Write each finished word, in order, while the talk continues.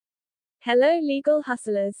Hello legal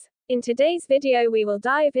hustlers. In today's video we will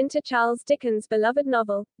dive into Charles Dickens' beloved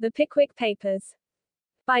novel, The Pickwick Papers.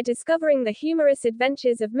 By discovering the humorous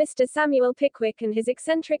adventures of Mr. Samuel Pickwick and his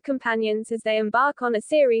eccentric companions as they embark on a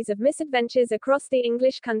series of misadventures across the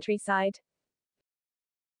English countryside.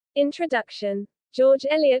 Introduction. George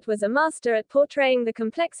Eliot was a master at portraying the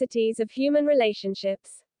complexities of human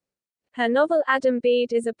relationships. Her novel Adam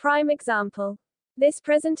Bede is a prime example. This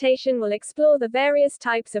presentation will explore the various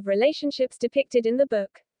types of relationships depicted in the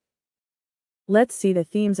book. Let's see the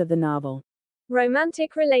themes of the novel.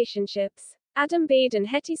 Romantic relationships. Adam Bede and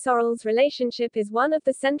Hetty Sorrel's relationship is one of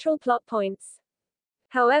the central plot points.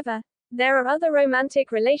 However, there are other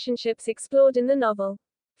romantic relationships explored in the novel.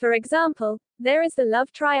 For example, there is the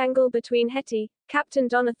love triangle between Hetty, Captain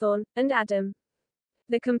Donnithorne, and Adam.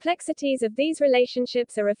 The complexities of these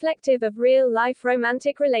relationships are reflective of real-life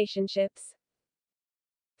romantic relationships.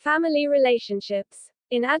 Family relationships.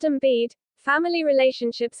 In Adam Bede, family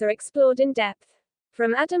relationships are explored in depth.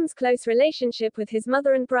 From Adam's close relationship with his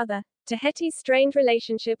mother and brother, to Hetty's strained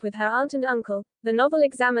relationship with her aunt and uncle, the novel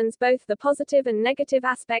examines both the positive and negative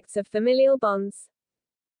aspects of familial bonds.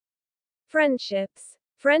 Friendships.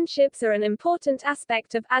 Friendships are an important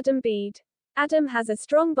aspect of Adam Bede. Adam has a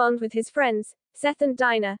strong bond with his friends, Seth and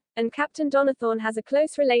Dinah, and Captain Donnithorne has a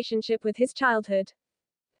close relationship with his childhood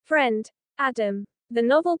friend, Adam. The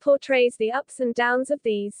novel portrays the ups and downs of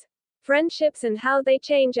these friendships and how they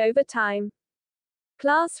change over time.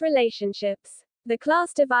 Class relationships. The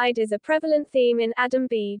class divide is a prevalent theme in Adam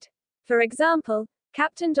Bede. For example,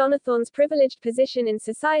 Captain Donnithorne's privileged position in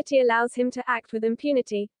society allows him to act with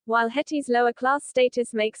impunity, while Hetty's lower class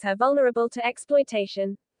status makes her vulnerable to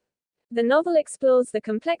exploitation. The novel explores the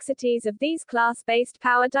complexities of these class-based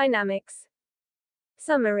power dynamics.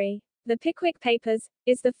 Summary. The Pickwick Papers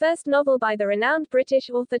is the first novel by the renowned British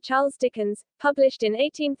author Charles Dickens, published in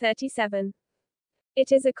 1837.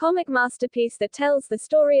 It is a comic masterpiece that tells the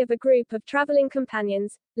story of a group of traveling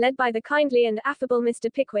companions, led by the kindly and affable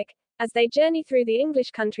Mr. Pickwick, as they journey through the English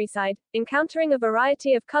countryside, encountering a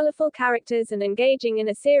variety of colorful characters and engaging in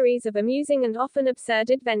a series of amusing and often absurd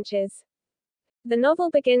adventures. The novel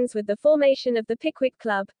begins with the formation of the Pickwick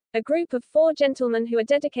Club, a group of 4 gentlemen who are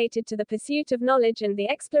dedicated to the pursuit of knowledge and the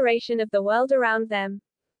exploration of the world around them.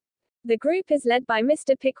 The group is led by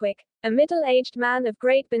Mr. Pickwick, a middle-aged man of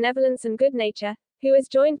great benevolence and good nature, who is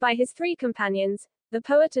joined by his 3 companions, the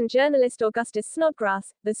poet and journalist Augustus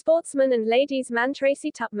Snodgrass, the sportsman and ladies' man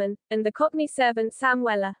Tracy Tupman, and the Cockney servant Sam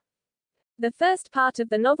Weller. The first part of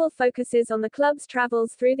the novel focuses on the club's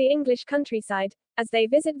travels through the English countryside, as they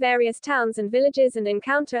visit various towns and villages and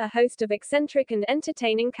encounter a host of eccentric and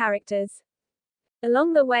entertaining characters.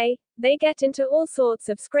 Along the way, they get into all sorts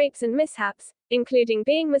of scrapes and mishaps, including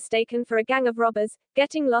being mistaken for a gang of robbers,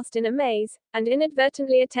 getting lost in a maze, and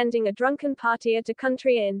inadvertently attending a drunken party at a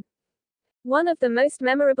country inn. One of the most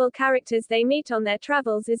memorable characters they meet on their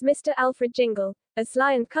travels is Mr. Alfred Jingle, a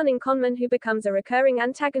sly and cunning conman who becomes a recurring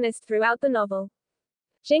antagonist throughout the novel.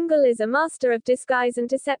 Jingle is a master of disguise and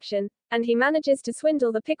deception, and he manages to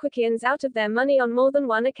swindle the Pickwickians out of their money on more than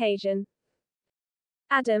one occasion.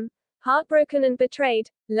 Adam, heartbroken and betrayed,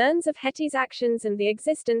 learns of Hetty's actions and the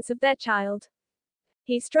existence of their child.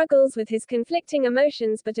 He struggles with his conflicting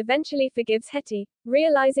emotions but eventually forgives Hetty,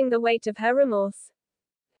 realizing the weight of her remorse.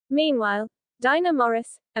 Meanwhile, Dinah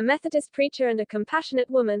Morris, a Methodist preacher and a compassionate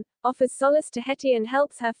woman, offers solace to Hetty and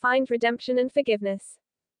helps her find redemption and forgiveness.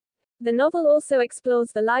 The novel also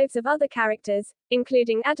explores the lives of other characters,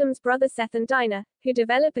 including Adam's brother Seth and Dinah, who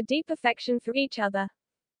develop a deep affection for each other.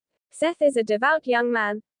 Seth is a devout young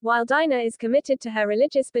man, while Dinah is committed to her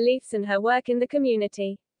religious beliefs and her work in the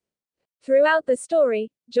community. Throughout the story,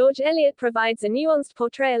 George Eliot provides a nuanced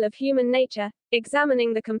portrayal of human nature,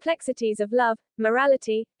 examining the complexities of love,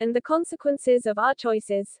 morality, and the consequences of our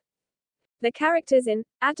choices. The characters in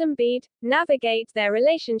Adam Bede navigate their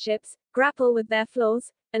relationships, grapple with their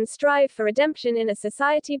flaws, and strive for redemption in a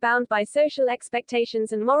society bound by social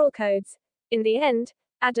expectations and moral codes. In the end,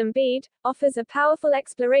 Adam Bede offers a powerful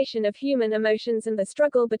exploration of human emotions and the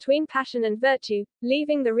struggle between passion and virtue,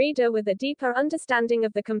 leaving the reader with a deeper understanding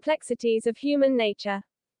of the complexities of human nature.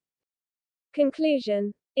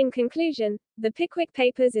 Conclusion. In conclusion, The Pickwick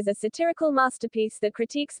Papers is a satirical masterpiece that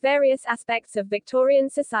critiques various aspects of Victorian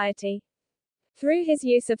society. Through his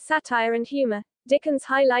use of satire and humor, Dickens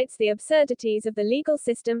highlights the absurdities of the legal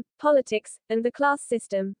system, politics, and the class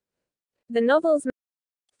system. The novel's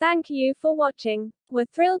Thank you for watching. We're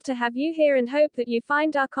thrilled to have you here and hope that you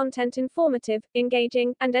find our content informative,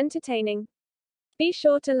 engaging, and entertaining. Be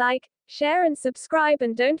sure to like, share and subscribe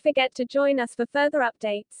and don't forget to join us for further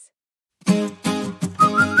updates.